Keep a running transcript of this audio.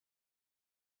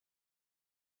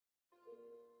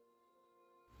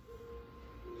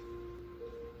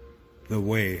The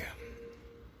way.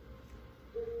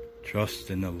 Trust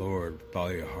in the Lord with all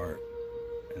your heart,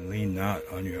 and lean not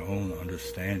on your own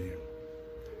understanding.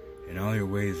 In all your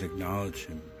ways acknowledge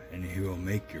him, and he will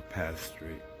make your path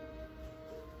straight.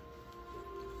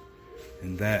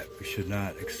 And that we should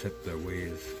not accept their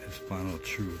ways as final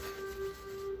truth,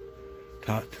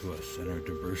 taught to us in our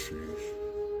diversities,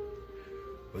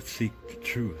 but seek the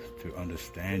truth to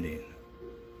understanding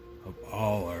of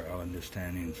all our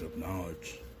understandings of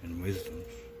knowledge and wisdoms.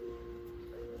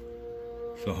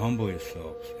 So humble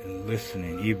yourselves in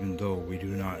listening, even though we do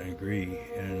not agree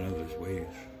in another's ways.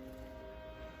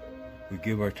 We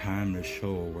give our time to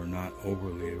show we're not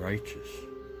overly righteous,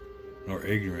 nor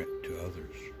ignorant to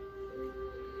others,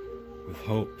 with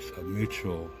hopes of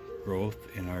mutual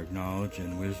growth in our knowledge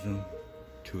and wisdom,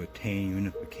 to attain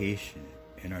unification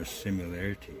in our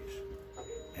similarities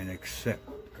and accept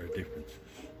our differences.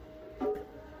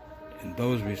 In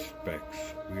those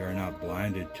respects, we are not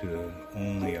blinded to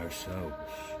only ourselves,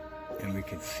 and we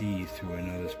can see through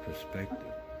another's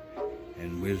perspective,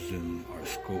 and wisdom our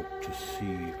scope to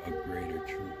see a greater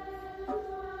truth.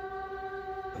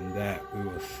 And that we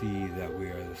will see that we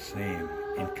are the same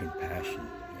in compassion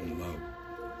and love.